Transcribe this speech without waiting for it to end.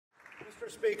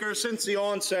Mr. Speaker, since the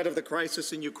onset of the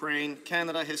crisis in Ukraine,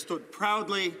 Canada has stood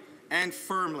proudly and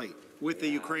firmly with the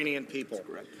Ukrainian people.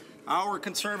 Our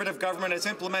Conservative government has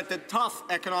implemented tough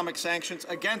economic sanctions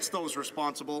against those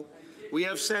responsible. We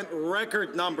have sent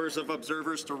record numbers of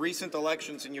observers to recent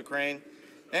elections in Ukraine,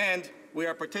 and we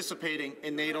are participating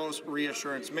in NATO's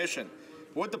reassurance mission.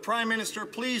 Would the Prime Minister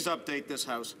please update this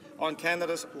House on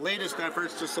Canada's latest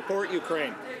efforts to support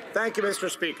Ukraine? Thank you, Mr.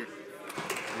 Speaker.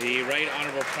 The Right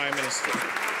Honourable Prime Minister.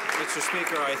 Mr.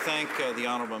 Speaker, I thank the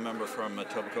honourable member from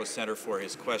Etobicoke Centre for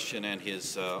his question and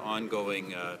his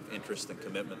ongoing interest and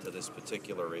commitment to this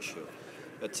particular issue.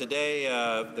 Today,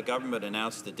 the government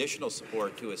announced additional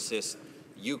support to assist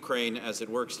Ukraine as it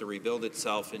works to rebuild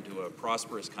itself into a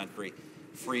prosperous country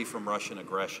free from Russian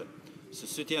aggression. Ce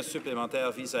soutien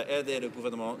supplémentaire vise à aider le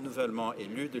gouvernement nouvellement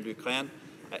élu de l'Ukraine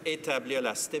à établir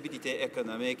la stabilité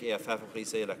économique et à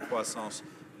favoriser la croissance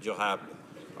durable.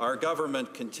 Our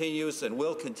government continues and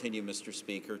will continue, Mr.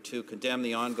 Speaker, to condemn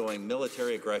the ongoing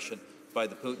military aggression by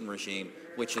the Putin regime,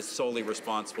 which is solely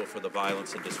responsible for the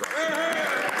violence and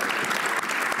disruption.